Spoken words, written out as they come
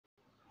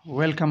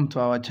Welcome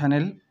to our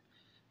channel.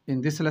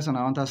 In this lesson,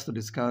 I want us to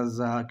discuss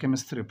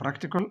chemistry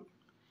practical.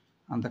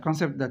 And the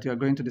concept that we are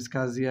going to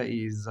discuss here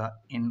is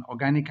in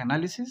organic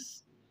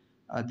analysis.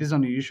 This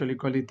one we usually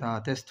call it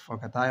a test for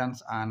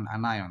cations and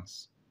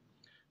anions.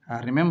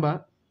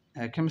 Remember,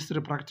 chemistry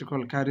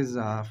practical carries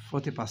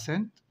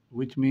 40%,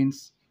 which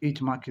means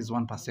each mark is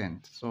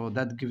 1%. So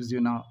that gives you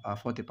now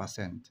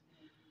 40%,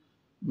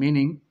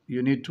 meaning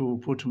you need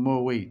to put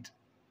more weight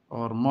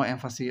or more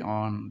emphasis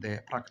on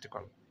the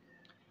practical.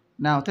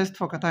 Now, test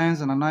for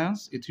cations and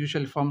anions, it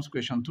usually forms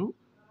question 2,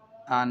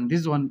 and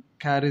this one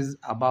carries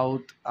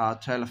about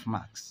 12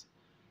 marks.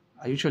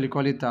 I usually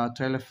call it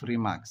 12 free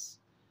marks.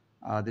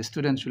 The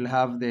students will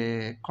have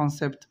the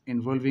concept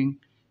involving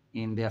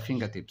in their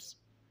fingertips.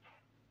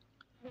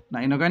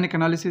 Now, inorganic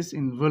analysis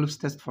involves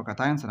test for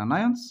cations and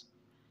anions.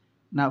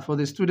 Now, for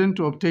the student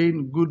to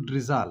obtain good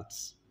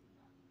results,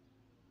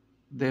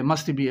 they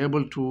must be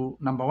able to,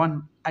 number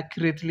one,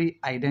 accurately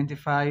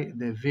identify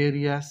the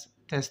various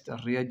test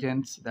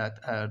reagents that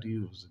are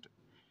used.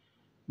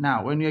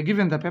 Now, when you're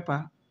given the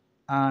paper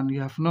and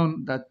you have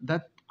known that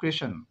that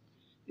question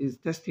is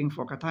testing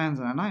for cations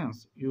and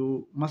anions,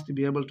 you must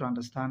be able to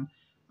understand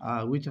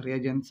which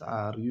reagents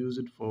are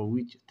used for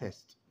which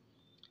test.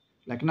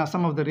 Like now,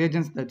 some of the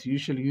reagents that you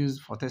usually use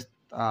for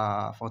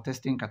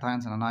testing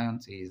cations and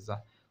anions is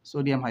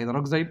sodium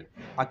hydroxide,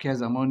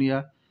 aqueous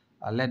ammonia,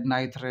 lead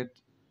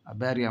nitrate,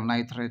 barium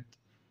nitrate,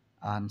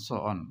 and so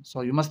on.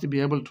 So you must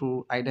be able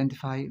to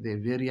identify the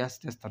various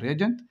test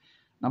reagent.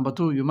 Number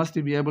two, you must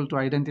be able to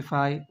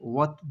identify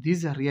what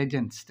these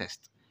reagents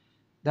test.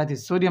 That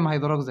is sodium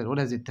hydroxide, what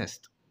does it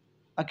test?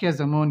 Aqueous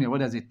ammonia, what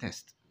does it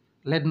test?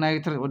 Lead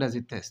nitrate, what does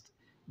it test?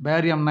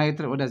 Barium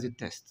nitrate, what does it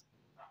test?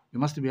 You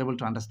must be able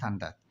to understand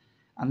that.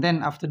 And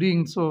then after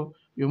doing so,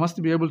 you must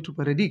be able to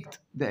predict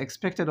the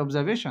expected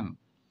observation.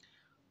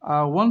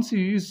 Once you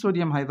use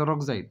sodium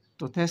hydroxide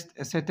to test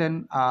a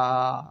certain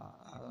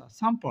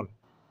sample,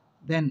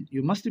 then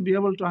you must be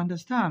able to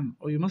understand,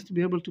 or you must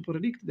be able to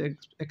predict the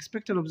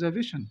expected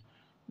observation.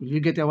 Will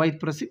you get a white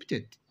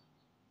precipitate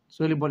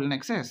soluble in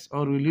excess,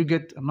 or will you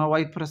get no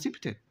white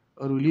precipitate,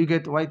 or will you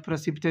get white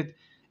precipitate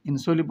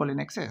insoluble in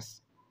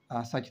excess,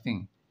 such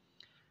thing.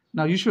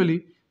 Now,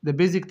 usually the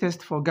basic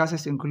test for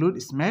gases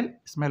include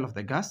smell of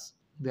the gas.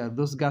 There are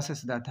those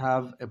gases that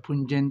have a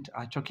pungent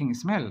choking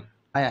smell.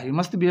 You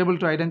must be able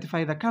to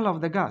identify the color of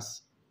the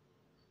gas.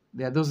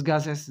 There are those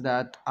gases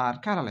that are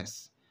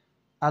colorless.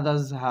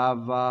 Others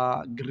have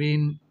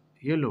green,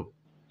 yellow,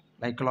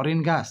 like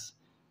chlorine gas.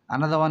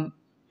 Another one,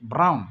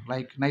 brown,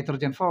 like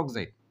nitrogen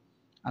peroxide.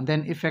 And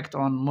then effect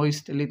on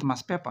moist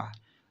litmus paper.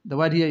 The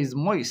word here is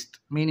moist,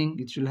 meaning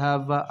it should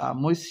have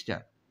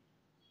moisture,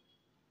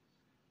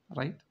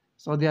 right?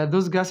 So there are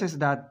those gases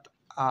that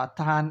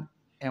turn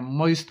a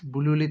moist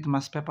blue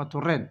litmus paper to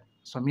red.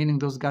 So meaning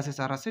those gases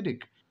are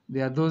acidic.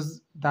 There are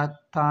those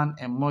that turn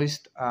a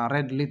moist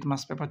red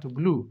litmus paper to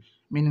blue,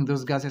 meaning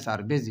those gases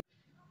are basic.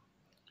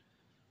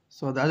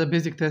 So the other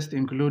basic tests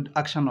include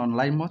action on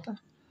lime water.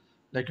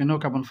 Like you know,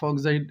 carbon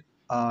dioxide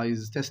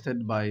is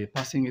tested by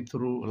passing it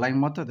through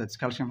lime water, that's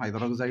calcium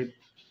hydroxide,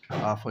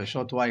 for a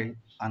short while,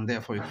 and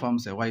therefore it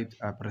forms a white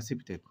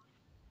precipitate.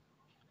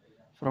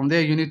 From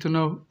there, you need to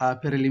know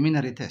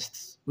preliminary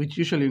tests, which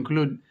usually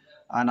include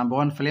number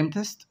one, flame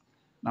test,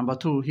 number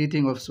two,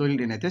 heating of solid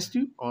in a test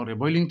tube or a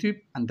boiling tube,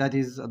 and that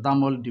is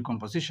thermal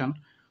decomposition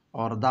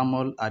or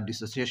thermal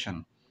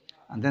dissociation.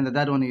 And then the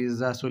third one is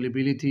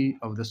solubility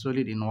of the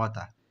solid in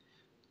water.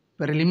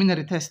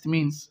 Preliminary test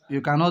means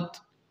you cannot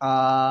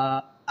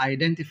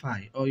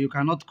identify or you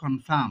cannot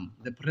confirm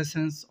the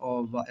presence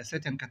of a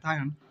certain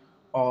cation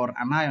or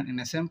anion in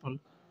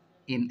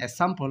a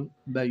sample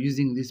by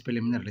using this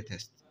preliminary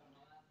test.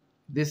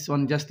 This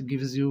one just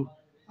gives you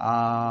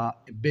a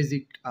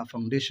basic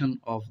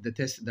foundation of the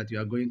test that you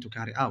are going to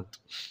carry out.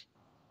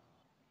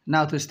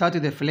 Now, to start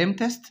with the flame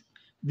test,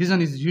 this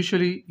one is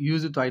usually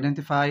used to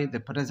identify the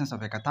presence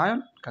of a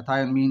cation.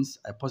 Cation means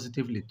a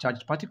positively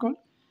charged particle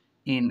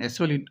in a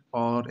solid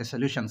or a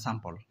solution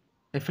sample.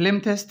 A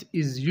flame test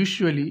is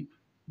usually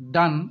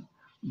done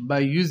by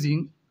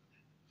using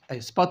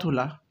a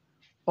spatula,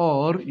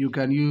 or you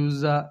can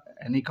use a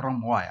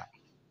nichrome wire.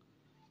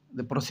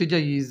 The procedure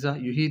is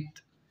you heat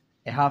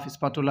a half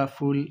spatula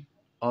full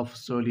of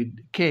solid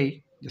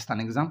K, just an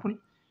example,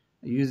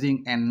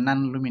 using a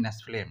non-luminous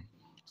flame.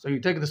 So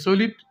you take the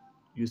solid,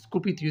 you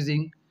scoop it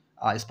using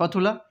a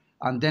spatula,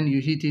 and then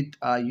you heat it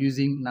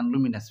using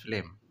non-luminous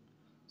flame.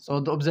 So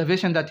the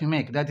observation that you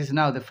make, that is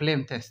now the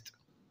flame test.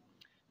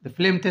 The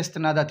flame test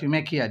now that you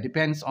make here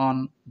depends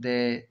on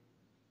the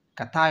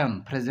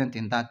cation present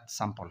in that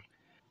sample.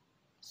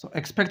 So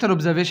expected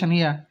observation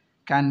here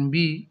can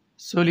be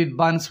solid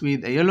burns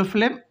with a yellow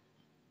flame.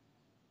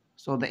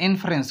 So the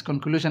inference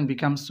conclusion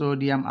becomes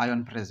sodium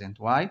ion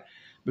present. Why?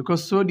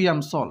 Because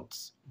sodium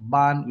salts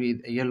burn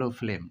with a yellow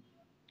flame.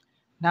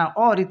 Now,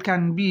 or it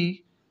can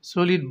be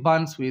solid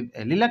burns with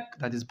a lilac,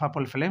 that is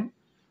purple flame.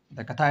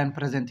 The cation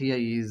present here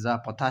is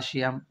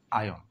potassium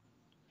ion.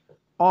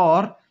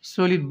 Or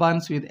solid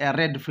burns with a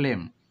red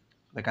flame.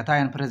 The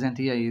cation present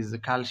here is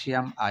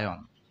calcium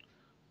ion.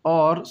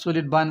 or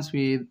solid burns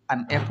with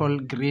an apple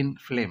green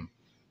flame.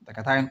 The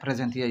cation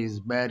present here is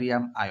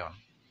barium ion.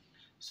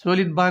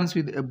 Solid burns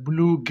with a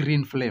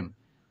blue-green flame.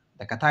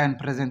 The cation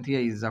present here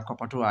is a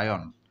copper 2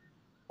 ion.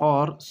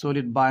 Or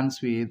solid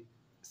burns with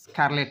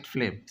scarlet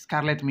flame.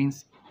 Scarlet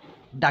means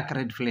dark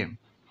red flame.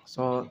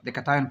 So the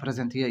cation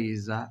present here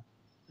is a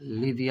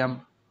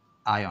lithium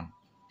ion.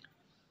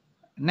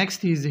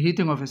 Next is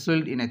heating of a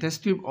solid in a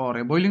test tube or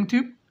a boiling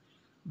tube.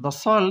 The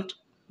salt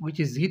which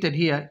is heated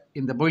here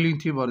in the boiling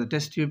tube or the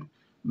test tube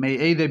may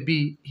either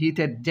be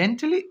heated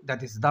gently,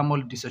 that is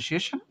thermal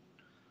dissociation,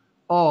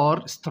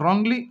 or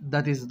strongly,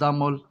 that is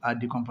thermal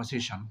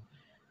decomposition.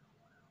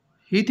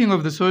 Heating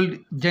of the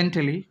solid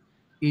gently,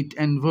 it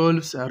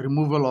involves a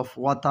removal of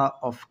water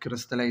of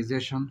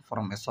crystallization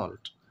from a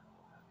salt.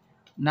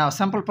 Now,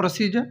 sample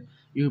procedure,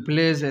 you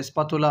place a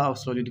spatula of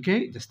solid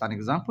K, just an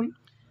example,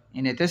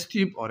 in a test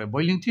tube or a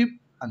boiling tube,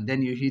 and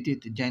then you heat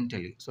it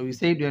gently. So we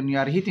said when you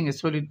are heating a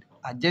solid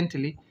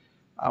gently,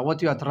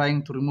 what you are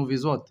trying to remove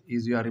is what?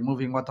 Is you are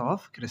removing water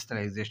of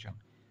crystallization.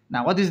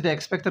 Now, what is the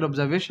expected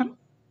observation?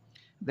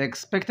 The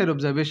expected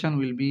observation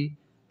will be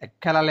a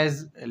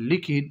colorless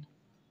liquid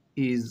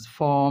is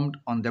formed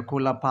on the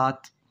cooler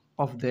part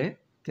of the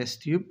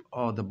test tube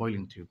or the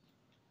boiling tube.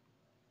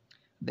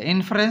 The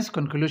inference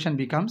conclusion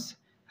becomes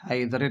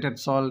hydrated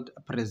salt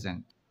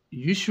present.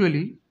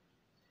 Usually,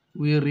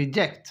 we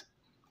reject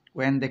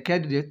when the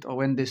candidate or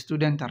when the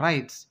student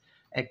writes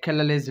a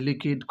colorless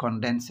liquid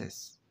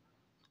condenses.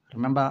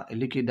 Remember, a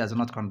liquid does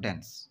not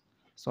condense.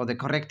 So the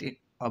correct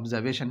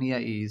observation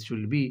here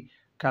should be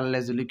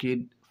colorless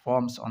liquid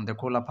forms on the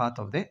cooler part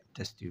of the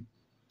test tube.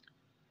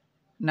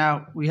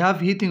 Now, we have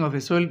heating of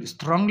a solid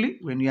strongly.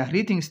 When we are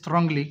heating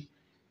strongly,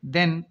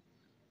 then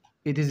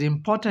it is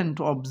important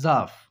to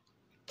observe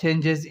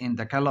changes in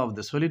the color of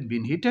the solid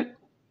being heated,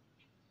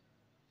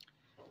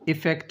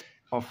 effect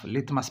of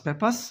litmus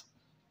papers,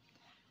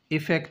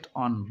 effect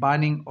on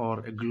burning or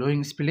a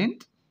glowing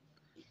splint,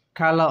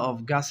 color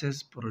of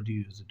gases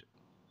produced.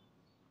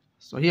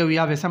 So here we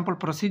have a sample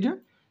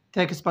procedure.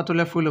 Take a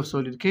spatula full of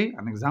solid K,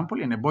 an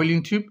example, in a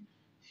boiling tube,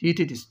 heat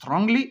it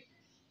strongly,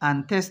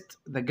 and test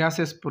the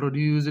gases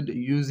produced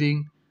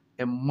using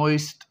a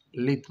moist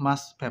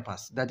litmus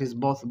papers, that is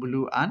both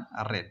blue and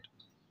red.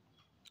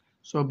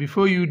 So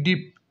before you dip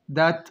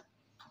that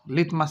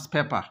litmus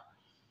paper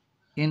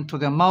into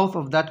the mouth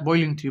of that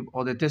boiling tube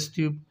or the test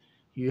tube,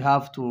 you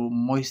have to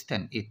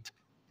moisten it.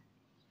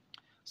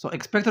 So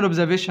expected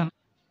observation,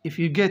 if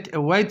you get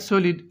a white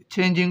solid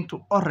changing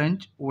to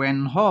orange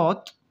when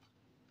hot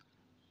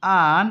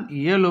and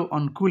yellow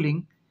on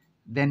cooling,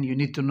 then you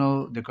need to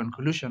know the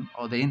conclusion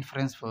or the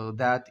inference for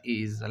that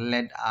is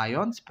lead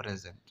ions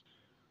present.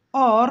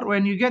 Or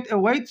when you get a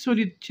white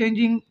solid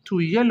changing to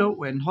yellow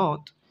when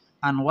hot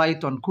and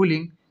white on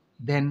cooling,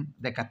 then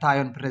the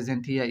cation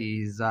present here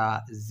is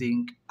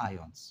zinc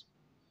ions.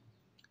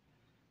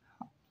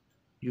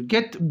 You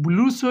get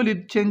blue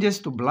solid changes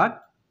to black,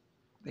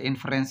 the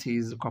inference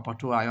is copper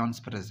 2 ions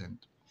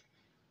present.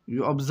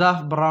 You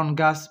observe brown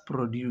gas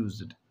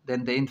produced,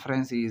 then the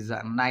inference is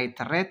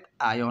nitrate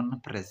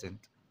ion present.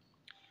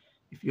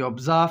 If you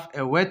observe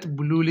a wet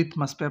blue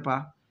litmus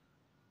paper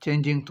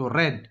changing to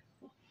red,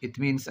 it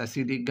means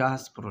acidic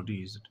gas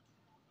produced.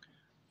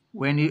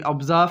 When you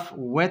observe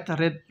wet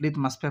red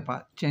litmus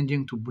paper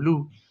changing to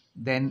blue,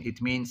 then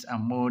it means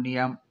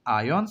ammonium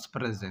ions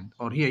present,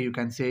 or here you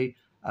can say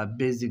a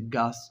basic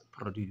gas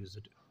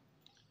produced.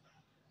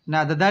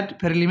 Now that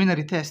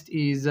preliminary test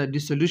is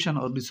dissolution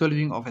or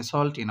dissolving of a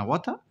salt in a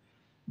water.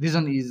 This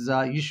one is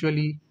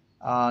usually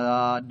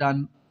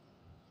done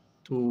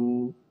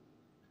to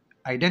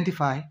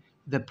identify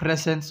the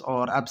presence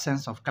or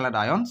absence of colored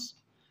ions,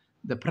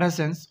 the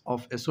presence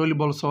of a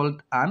soluble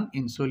salt and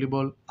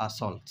insoluble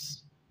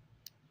salts.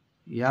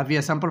 You have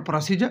here sample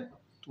procedure.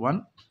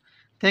 1.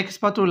 Take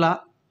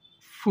spatula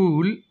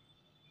full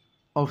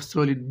of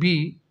solid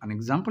B, an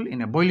example,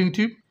 in a boiling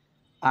tube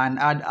and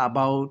add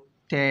about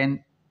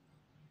 10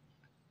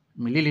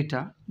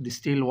 milliliter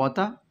distilled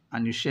water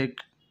and you shake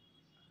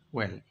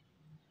well.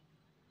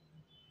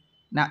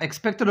 Now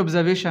expected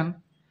observation,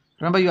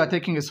 remember you are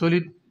taking a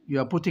solid, you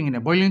are putting in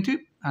a boiling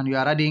tube and you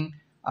are adding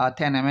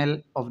 10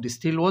 ml of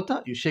distilled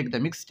water, you shake the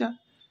mixture.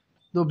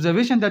 The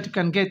observation that you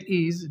can get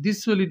is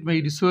this solid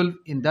may dissolve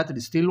in that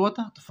distilled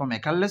water to form a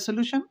colorless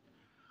solution,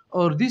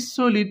 or this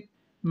solid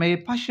may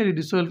partially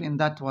dissolve in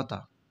that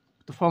water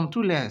to form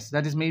two layers,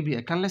 that is maybe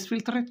a colorless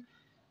filtrate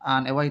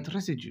and a white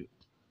residue.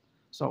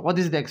 So what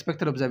is the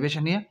expected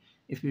observation here?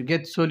 If you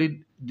get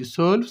solid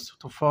dissolves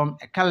to form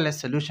a colorless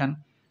solution,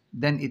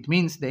 then it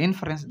means the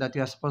inference that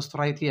you are supposed to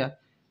write here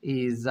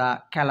is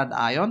colored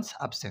ions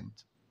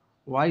absent.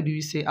 Why do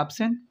you say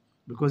absent?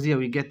 Because here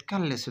we get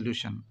colorless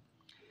solution.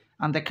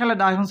 And the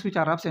colored ions which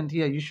are absent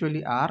here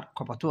usually are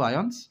copper 2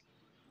 ions,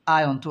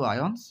 iron 2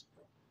 ions,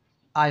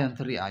 iron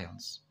 3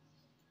 ions.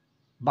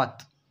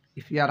 But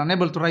if you are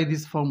unable to write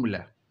this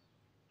formula,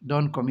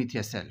 don't commit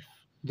yourself.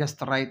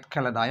 Just write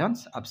colored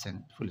ions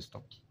absent, full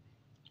stop.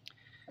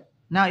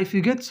 Now, if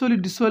you get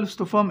solid dissolves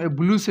to form a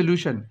blue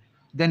solution,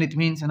 then it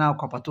means now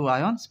copper 2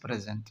 ions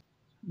present.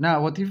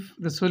 Now, what if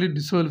the solid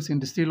dissolves in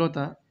distilled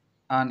water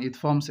and it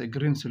forms a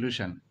green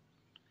solution?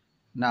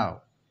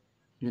 Now,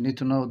 you need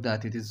to know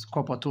that it is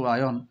copper 2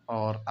 ion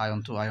or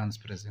iron 2 ions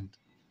present.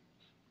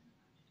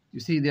 You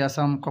see, there are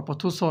some copper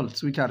 2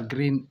 salts which are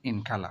green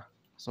in color.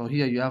 So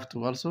here you have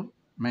to also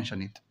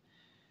mention it.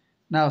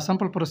 Now,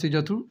 sample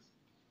procedure 2,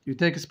 you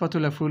take a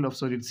spatula full of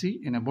solid C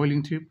in a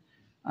boiling tube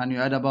and you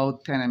add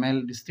about 10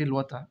 ml distilled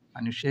water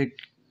and you shake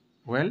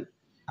well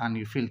and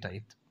you filter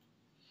it.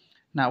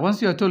 Now,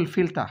 once you are told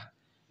filter,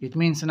 it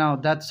means now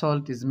that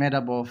salt is made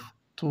up of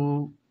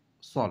two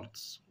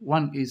salts.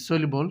 One is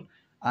soluble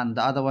and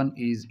the other one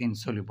is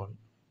insoluble.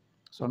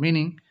 So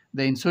meaning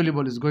the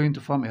insoluble is going to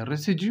form a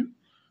residue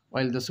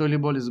while the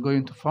soluble is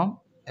going to form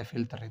a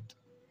filtrate.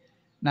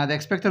 Now the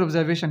expected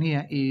observation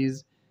here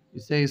is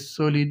it says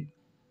solid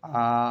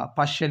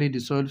partially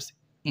dissolves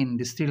in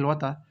distilled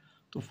water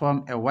to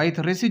form a white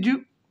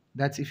residue.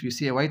 That's if you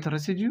see a white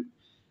residue.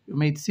 You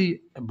may see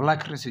a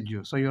black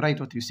residue. So you write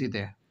what you see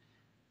there.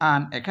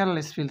 And a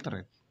colorless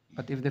filtrate.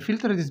 But if the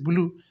filtrate is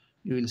blue,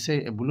 you will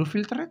say a blue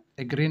filtrate,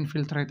 a green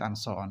filtrate, and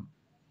so on.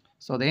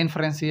 So the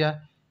inference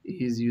here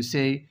is you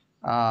say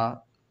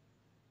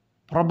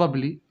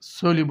probably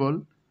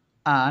soluble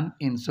and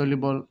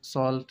insoluble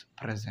salt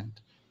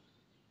present.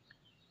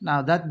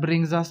 Now that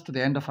brings us to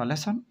the end of our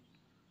lesson.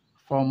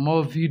 For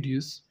more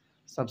videos,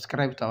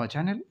 subscribe to our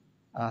channel.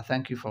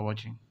 Thank you for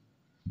watching.